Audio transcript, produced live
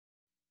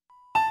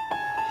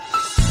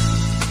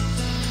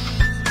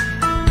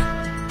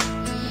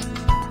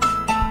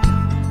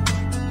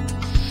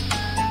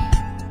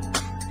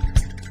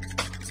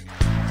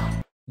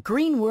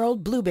Green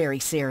World Blueberry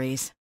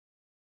Series.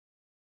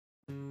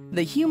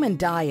 The human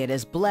diet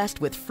is blessed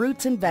with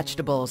fruits and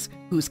vegetables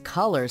whose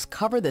colors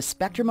cover the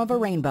spectrum of a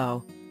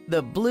rainbow.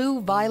 The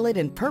blue, violet,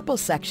 and purple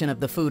section of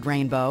the food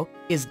rainbow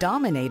is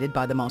dominated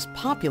by the most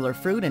popular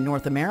fruit in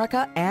North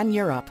America and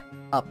Europe.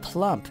 A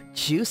plump,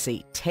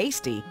 juicy,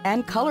 tasty,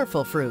 and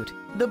colorful fruit,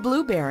 the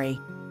blueberry.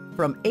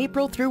 From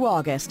April through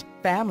August,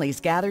 families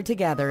gather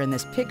together in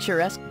this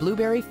picturesque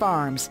blueberry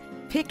farms,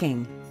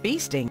 picking,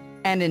 feasting,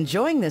 and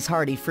enjoying this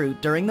hardy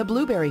fruit during the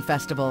blueberry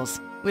festivals.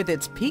 With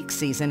its peak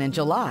season in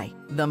July,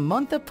 the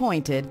month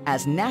appointed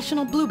as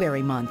National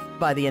Blueberry Month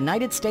by the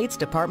United States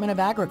Department of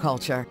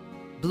Agriculture.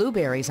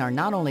 Blueberries are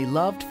not only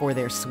loved for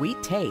their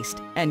sweet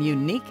taste and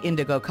unique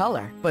indigo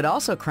color, but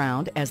also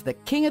crowned as the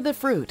king of the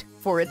fruit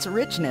for its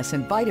richness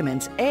in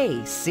vitamins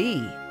A,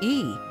 C,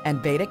 E,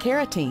 and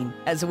beta-carotene,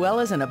 as well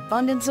as an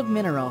abundance of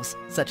minerals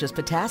such as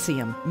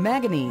potassium,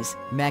 manganese,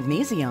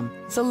 magnesium,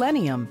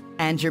 selenium,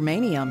 and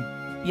germanium.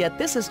 Yet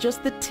this is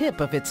just the tip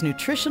of its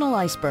nutritional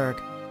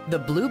iceberg. The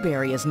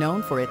blueberry is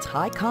known for its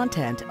high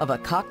content of a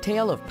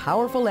cocktail of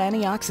powerful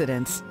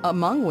antioxidants,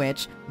 among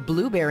which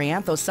blueberry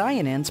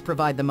anthocyanins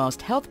provide the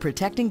most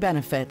health-protecting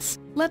benefits.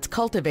 Let's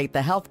cultivate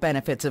the health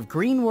benefits of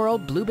Green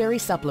World blueberry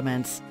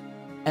supplements.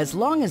 As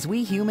long as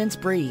we humans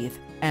breathe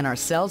and our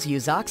cells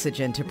use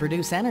oxygen to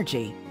produce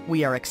energy,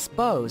 we are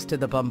exposed to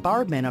the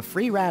bombardment of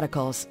free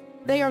radicals.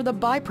 They are the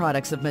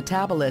byproducts of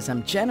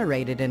metabolism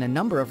generated in a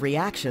number of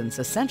reactions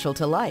essential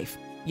to life,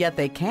 yet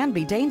they can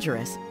be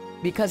dangerous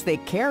because they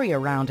carry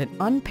around an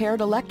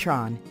unpaired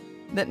electron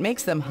that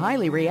makes them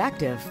highly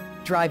reactive,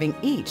 driving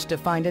each to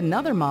find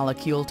another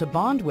molecule to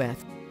bond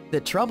with. The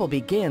trouble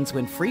begins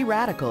when free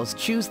radicals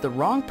choose the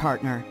wrong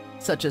partner,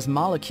 such as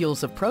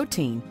molecules of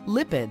protein,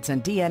 lipids,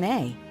 and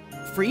DNA.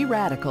 Free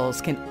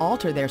radicals can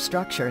alter their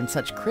structure in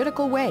such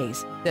critical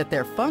ways that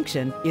their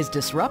function is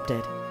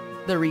disrupted.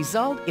 The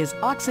result is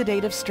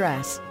oxidative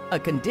stress, a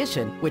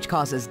condition which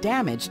causes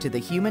damage to the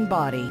human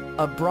body.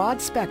 A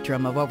broad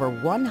spectrum of over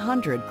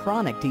 100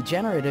 chronic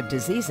degenerative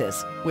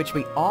diseases, which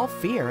we all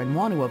fear and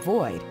want to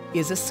avoid,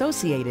 is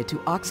associated to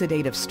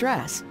oxidative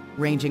stress,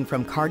 ranging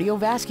from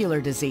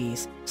cardiovascular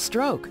disease,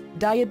 stroke,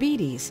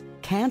 diabetes,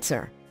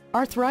 cancer,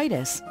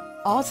 arthritis,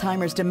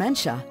 Alzheimer's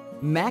dementia,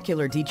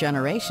 macular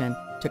degeneration,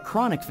 to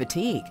chronic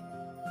fatigue.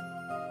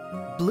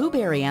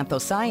 Blueberry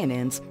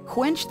anthocyanins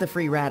quench the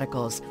free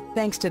radicals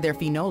thanks to their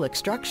phenolic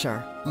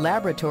structure.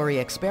 Laboratory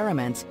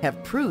experiments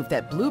have proved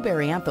that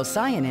blueberry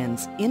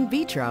anthocyanins in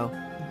vitro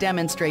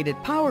demonstrated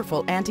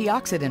powerful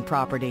antioxidant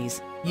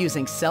properties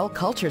using cell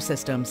culture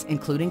systems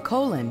including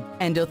colon,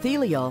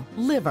 endothelial,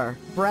 liver,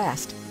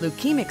 breast,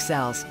 leukemic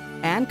cells,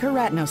 and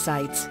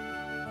keratinocytes.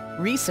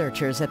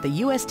 Researchers at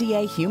the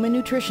USDA Human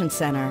Nutrition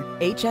Center,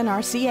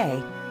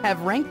 HNRCA,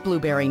 have ranked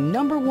blueberry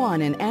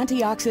 #1 in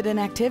antioxidant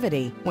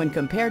activity when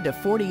compared to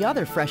 40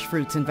 other fresh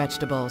fruits and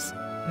vegetables.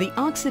 The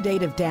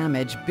oxidative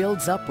damage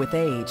builds up with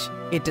age.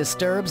 It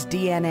disturbs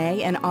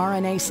DNA and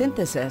RNA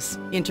synthesis,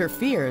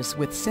 interferes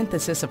with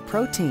synthesis of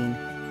protein,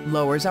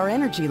 lowers our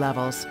energy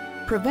levels,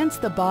 prevents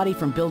the body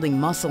from building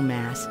muscle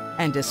mass,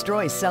 and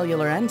destroys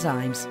cellular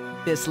enzymes.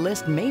 This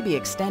list may be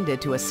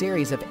extended to a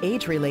series of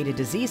age-related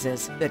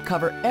diseases that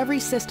cover every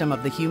system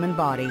of the human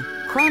body.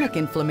 Chronic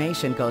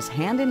inflammation goes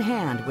hand in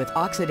hand with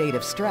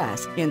oxidative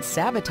stress in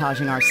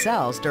sabotaging our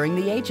cells during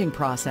the aging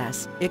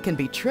process. It can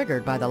be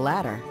triggered by the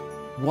latter.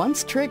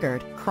 Once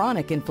triggered,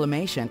 chronic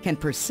inflammation can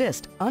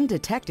persist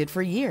undetected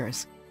for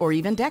years or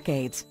even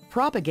decades,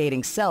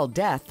 propagating cell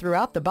death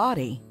throughout the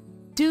body.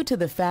 Due to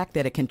the fact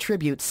that it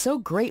contributes so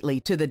greatly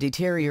to the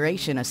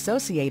deterioration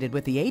associated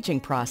with the aging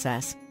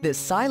process, this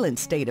silent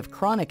state of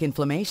chronic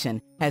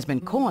inflammation has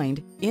been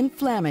coined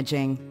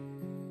inflammaging.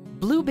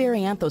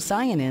 Blueberry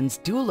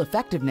anthocyanins' dual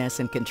effectiveness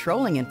in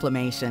controlling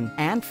inflammation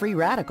and free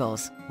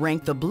radicals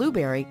rank the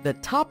blueberry the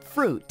top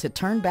fruit to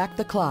turn back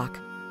the clock.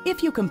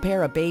 If you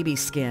compare a baby's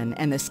skin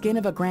and the skin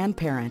of a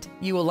grandparent,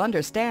 you will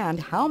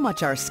understand how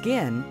much our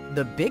skin,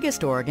 the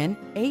biggest organ,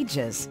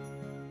 ages.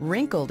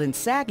 Wrinkled and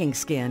sagging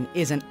skin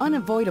is an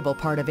unavoidable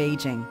part of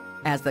aging,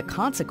 as the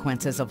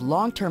consequences of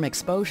long-term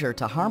exposure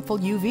to harmful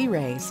UV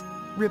rays,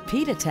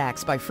 repeat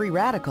attacks by free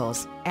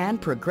radicals, and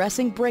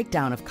progressing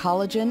breakdown of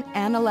collagen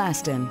and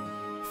elastin.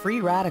 Free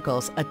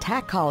radicals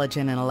attack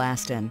collagen and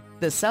elastin,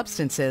 the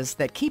substances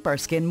that keep our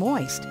skin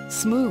moist,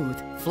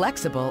 smooth,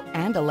 flexible,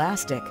 and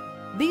elastic.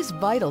 These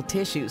vital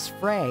tissues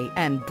fray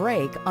and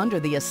break under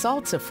the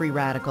assaults of free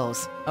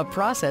radicals, a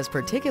process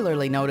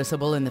particularly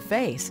noticeable in the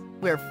face,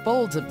 where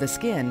folds of the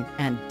skin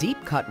and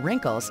deep-cut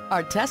wrinkles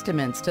are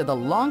testaments to the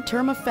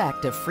long-term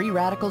effect of free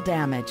radical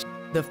damage.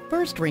 The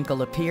first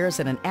wrinkle appears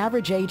at an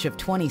average age of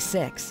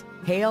 26.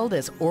 Hailed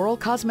as oral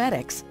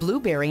cosmetics,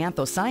 blueberry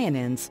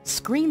anthocyanins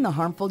screen the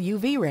harmful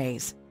UV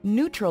rays,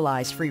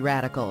 neutralize free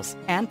radicals,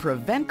 and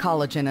prevent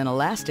collagen and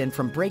elastin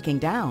from breaking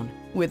down.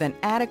 With an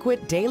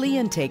adequate daily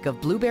intake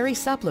of blueberry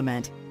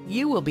supplement,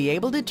 you will be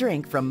able to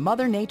drink from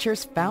Mother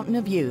Nature's fountain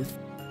of youth.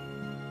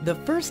 The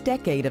first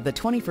decade of the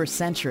 21st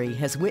century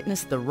has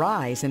witnessed the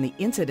rise in the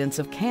incidence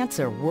of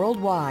cancer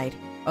worldwide.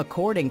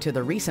 According to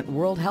the recent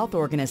World Health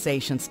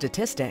Organization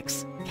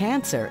statistics,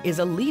 cancer is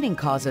a leading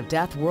cause of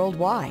death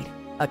worldwide,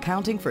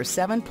 accounting for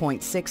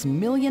 7.6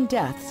 million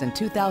deaths in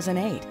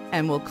 2008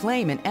 and will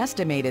claim an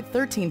estimated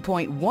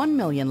 13.1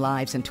 million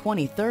lives in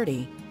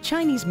 2030.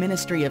 Chinese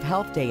Ministry of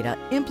Health data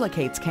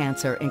implicates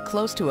cancer in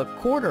close to a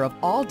quarter of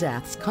all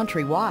deaths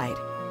countrywide.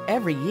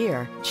 Every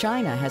year,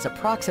 China has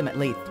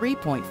approximately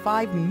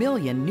 3.5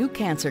 million new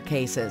cancer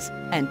cases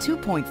and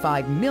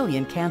 2.5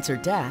 million cancer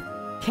deaths.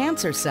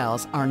 Cancer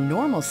cells are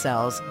normal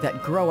cells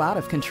that grow out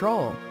of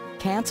control.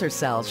 Cancer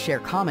cells share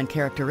common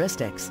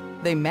characteristics.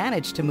 They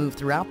manage to move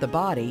throughout the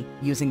body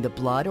using the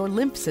blood or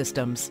lymph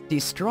systems,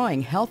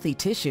 destroying healthy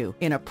tissue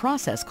in a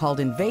process called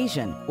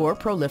invasion or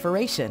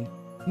proliferation.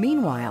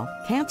 Meanwhile,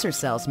 cancer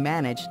cells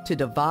manage to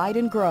divide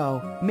and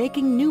grow,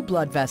 making new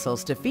blood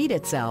vessels to feed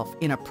itself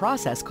in a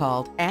process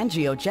called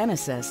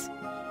angiogenesis.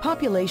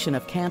 Population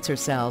of cancer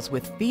cells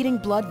with feeding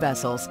blood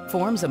vessels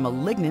forms a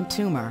malignant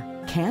tumor,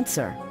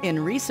 cancer. In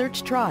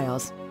research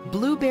trials,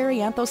 blueberry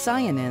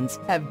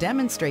anthocyanins have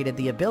demonstrated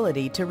the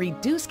ability to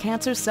reduce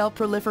cancer cell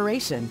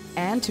proliferation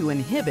and to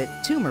inhibit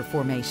tumor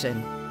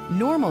formation.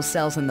 Normal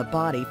cells in the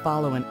body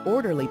follow an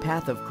orderly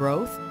path of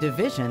growth,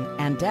 division,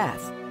 and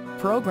death.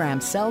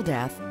 Programmed cell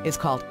death is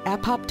called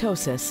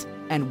apoptosis,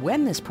 and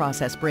when this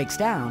process breaks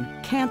down,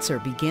 cancer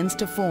begins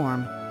to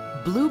form.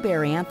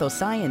 Blueberry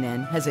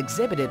anthocyanin has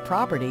exhibited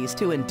properties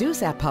to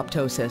induce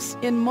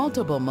apoptosis in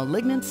multiple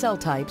malignant cell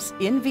types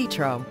in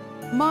vitro.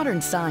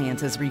 Modern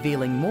science is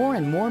revealing more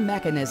and more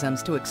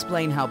mechanisms to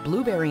explain how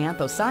blueberry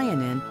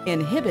anthocyanin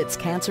inhibits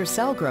cancer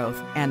cell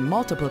growth and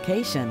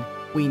multiplication.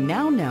 We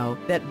now know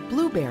that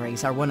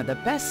blueberries are one of the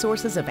best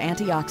sources of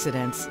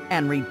antioxidants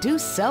and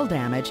reduce cell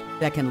damage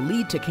that can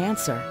lead to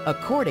cancer,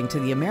 according to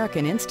the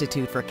American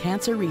Institute for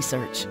Cancer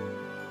Research.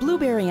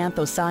 Blueberry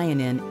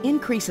anthocyanin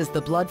increases the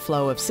blood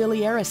flow of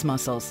ciliaris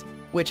muscles,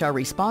 which are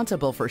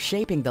responsible for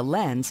shaping the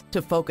lens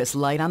to focus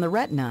light on the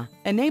retina,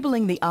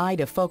 enabling the eye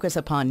to focus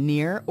upon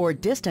near or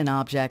distant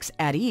objects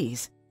at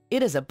ease.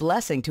 It is a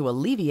blessing to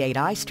alleviate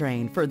eye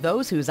strain for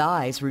those whose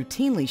eyes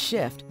routinely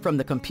shift from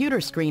the computer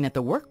screen at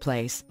the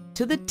workplace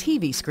to the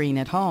TV screen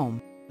at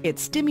home. It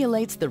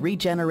stimulates the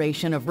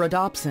regeneration of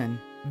rhodopsin,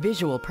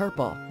 visual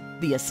purple,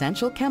 the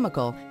essential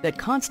chemical that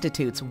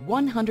constitutes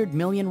 100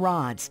 million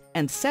rods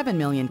and 7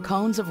 million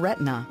cones of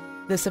retina.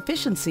 The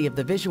sufficiency of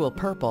the visual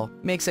purple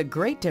makes a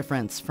great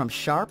difference from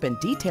sharp and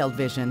detailed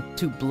vision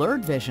to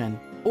blurred vision,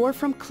 or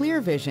from clear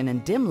vision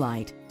and dim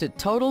light to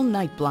total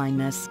night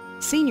blindness.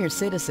 Senior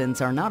citizens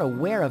are not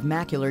aware of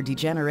macular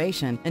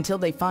degeneration until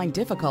they find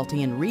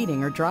difficulty in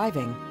reading or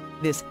driving.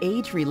 This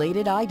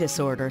age-related eye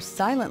disorder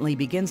silently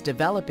begins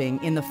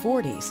developing in the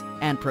 40s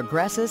and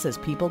progresses as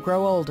people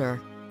grow older.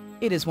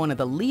 It is one of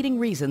the leading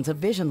reasons of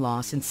vision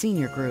loss in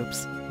senior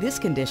groups. This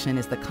condition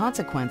is the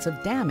consequence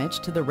of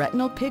damage to the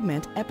retinal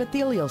pigment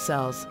epithelial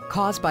cells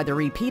caused by the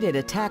repeated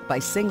attack by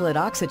singlet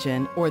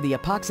oxygen or the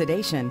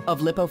epoxidation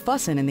of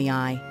lipofuscin in the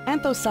eye.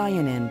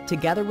 Anthocyanin,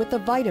 together with the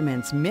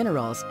vitamins,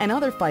 minerals, and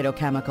other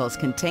phytochemicals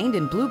contained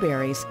in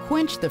blueberries,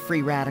 quench the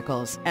free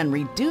radicals and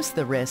reduce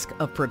the risk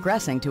of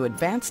progressing to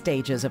advanced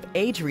stages of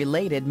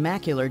age-related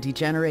macular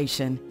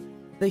degeneration.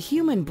 The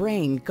human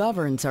brain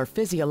governs our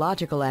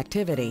physiological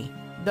activity.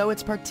 Though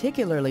it's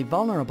particularly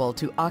vulnerable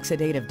to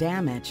oxidative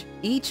damage,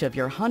 each of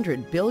your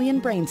 100 billion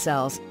brain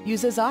cells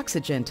uses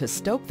oxygen to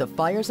stoke the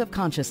fires of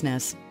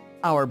consciousness.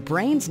 Our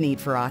brain's need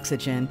for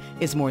oxygen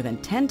is more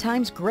than 10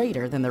 times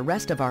greater than the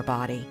rest of our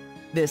body.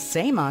 This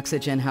same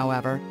oxygen,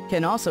 however,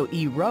 can also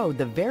erode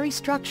the very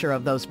structure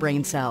of those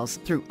brain cells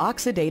through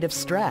oxidative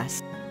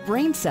stress.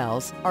 Brain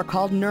cells are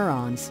called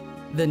neurons.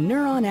 The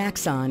neuron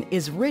axon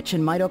is rich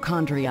in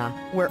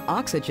mitochondria, where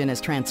oxygen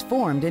is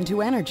transformed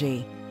into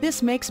energy.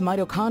 This makes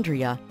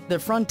mitochondria the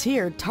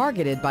frontier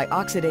targeted by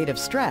oxidative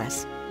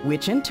stress,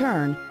 which in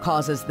turn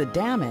causes the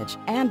damage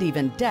and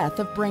even death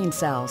of brain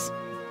cells.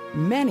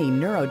 Many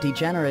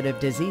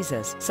neurodegenerative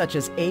diseases, such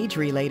as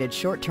age-related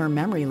short-term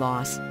memory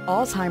loss,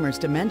 Alzheimer's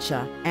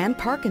dementia, and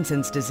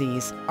Parkinson's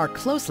disease, are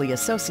closely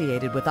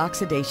associated with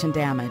oxidation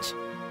damage.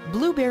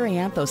 Blueberry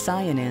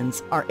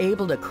anthocyanins are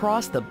able to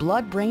cross the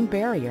blood-brain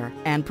barrier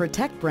and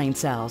protect brain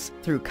cells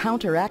through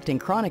counteracting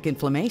chronic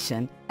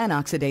inflammation and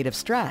oxidative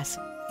stress.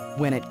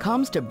 When it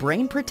comes to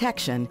brain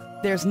protection,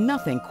 there's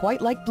nothing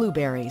quite like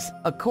blueberries,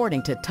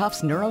 according to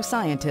Tufts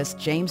neuroscientist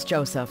James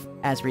Joseph,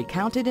 as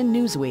recounted in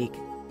Newsweek.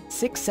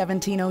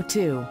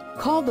 6/1702.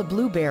 Call the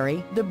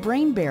blueberry the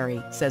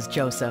brainberry, says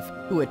Joseph,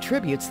 who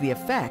attributes the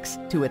effects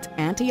to its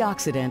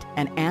antioxidant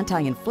and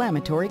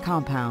anti-inflammatory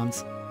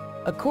compounds.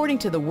 According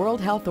to the World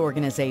Health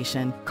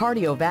Organization,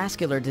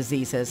 cardiovascular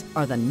diseases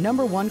are the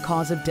 #1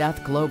 cause of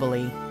death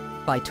globally.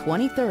 By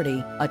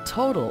 2030, a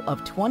total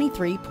of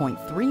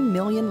 23.3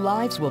 million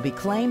lives will be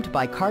claimed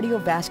by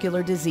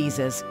cardiovascular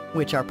diseases,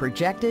 which are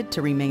projected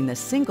to remain the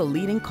single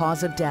leading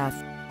cause of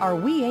death. Are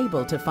we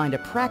able to find a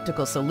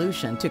practical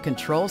solution to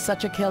control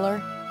such a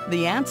killer?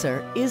 The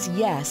answer is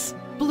yes,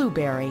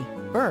 blueberry.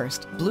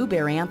 First,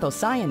 blueberry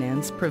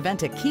anthocyanins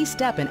prevent a key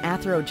step in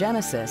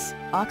atherogenesis,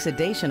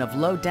 oxidation of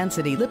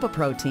low-density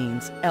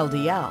lipoproteins,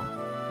 LDL.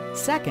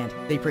 Second,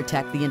 they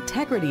protect the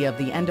integrity of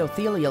the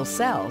endothelial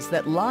cells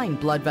that line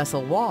blood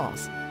vessel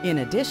walls. In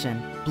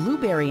addition,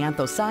 blueberry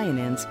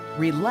anthocyanins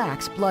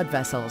relax blood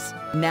vessels.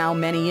 Now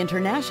many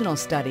international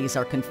studies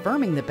are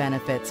confirming the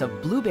benefits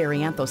of blueberry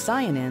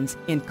anthocyanins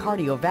in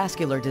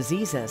cardiovascular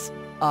diseases.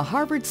 A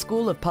Harvard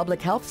School of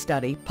Public Health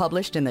study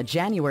published in the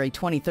January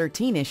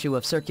 2013 issue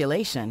of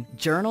Circulation,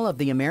 Journal of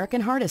the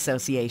American Heart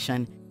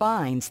Association,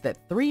 finds that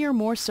 3 or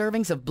more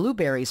servings of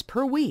blueberries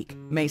per week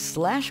may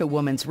slash a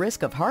woman's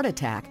risk of heart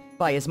attack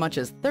by as much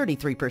as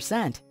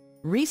 33%.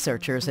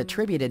 Researchers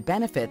attributed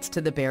benefits to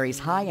the berry's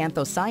high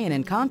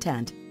anthocyanin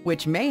content,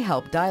 which may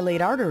help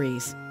dilate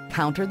arteries,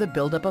 counter the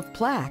buildup of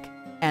plaque,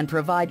 and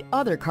provide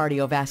other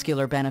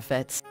cardiovascular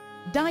benefits.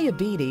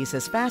 Diabetes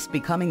is fast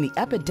becoming the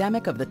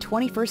epidemic of the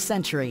 21st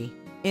century,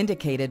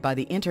 indicated by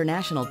the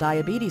International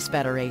Diabetes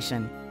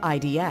Federation,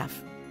 IDF.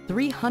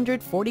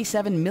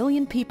 347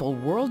 million people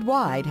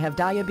worldwide have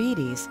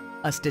diabetes,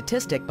 a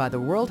statistic by the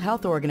World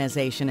Health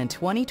Organization in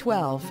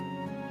 2012.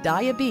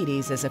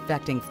 Diabetes is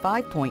affecting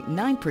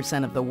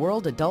 5.9% of the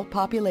world adult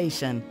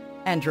population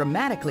and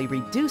dramatically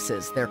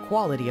reduces their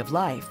quality of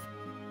life.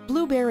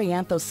 Blueberry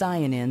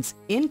anthocyanins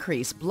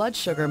increase blood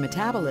sugar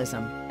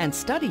metabolism, and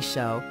studies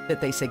show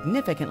that they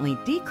significantly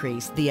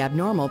decrease the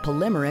abnormal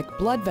polymeric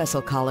blood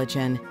vessel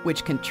collagen,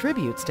 which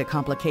contributes to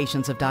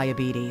complications of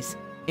diabetes.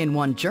 In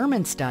one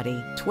German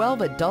study,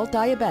 12 adult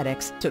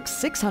diabetics took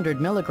 600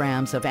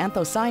 milligrams of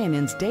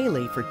anthocyanins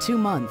daily for 2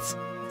 months.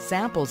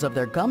 Samples of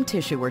their gum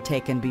tissue were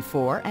taken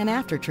before and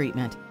after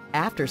treatment.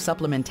 After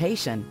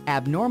supplementation,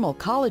 abnormal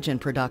collagen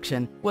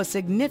production was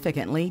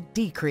significantly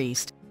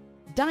decreased.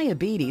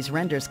 Diabetes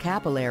renders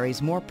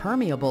capillaries more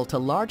permeable to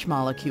large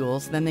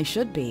molecules than they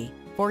should be.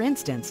 For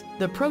instance,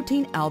 the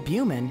protein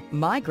albumin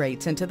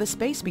migrates into the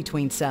space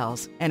between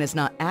cells and is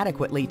not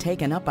adequately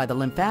taken up by the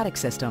lymphatic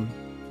system.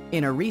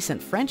 In a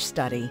recent French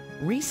study,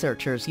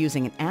 researchers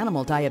using an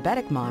animal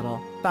diabetic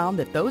model found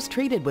that those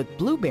treated with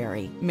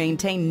blueberry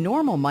maintained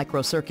normal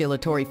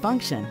microcirculatory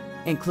function,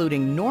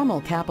 including normal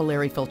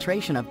capillary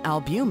filtration of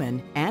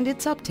albumin and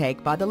its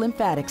uptake by the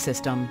lymphatic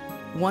system.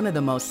 One of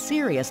the most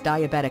serious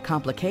diabetic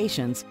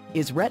complications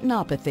is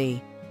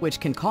retinopathy, which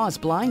can cause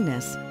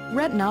blindness.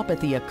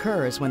 Retinopathy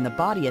occurs when the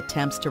body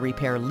attempts to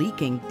repair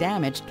leaking,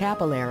 damaged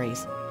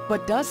capillaries,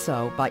 but does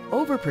so by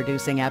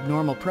overproducing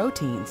abnormal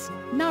proteins.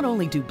 Not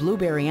only do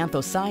blueberry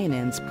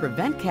anthocyanins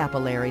prevent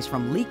capillaries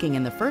from leaking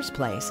in the first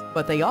place,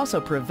 but they also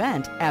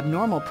prevent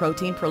abnormal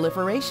protein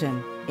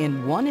proliferation.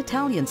 In one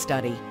Italian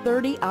study,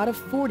 30 out of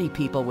 40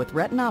 people with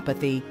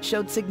retinopathy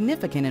showed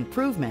significant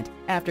improvement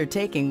after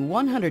taking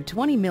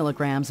 120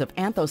 milligrams of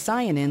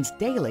anthocyanins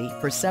daily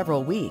for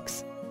several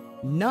weeks.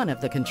 None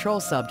of the control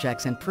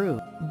subjects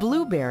improved.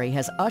 Blueberry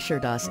has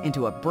ushered us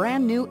into a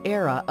brand new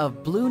era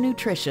of blue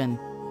nutrition.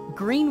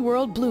 Green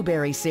World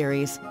Blueberry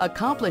Series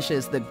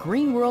accomplishes the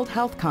Green World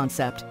health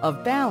concept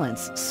of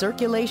balance,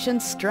 circulation,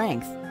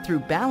 strength through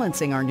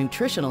balancing our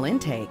nutritional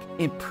intake,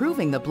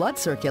 improving the blood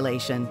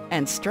circulation,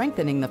 and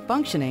strengthening the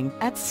functioning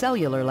at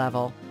cellular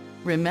level.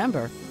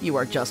 Remember, you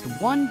are just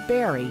one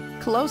berry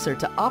closer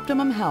to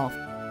optimum health.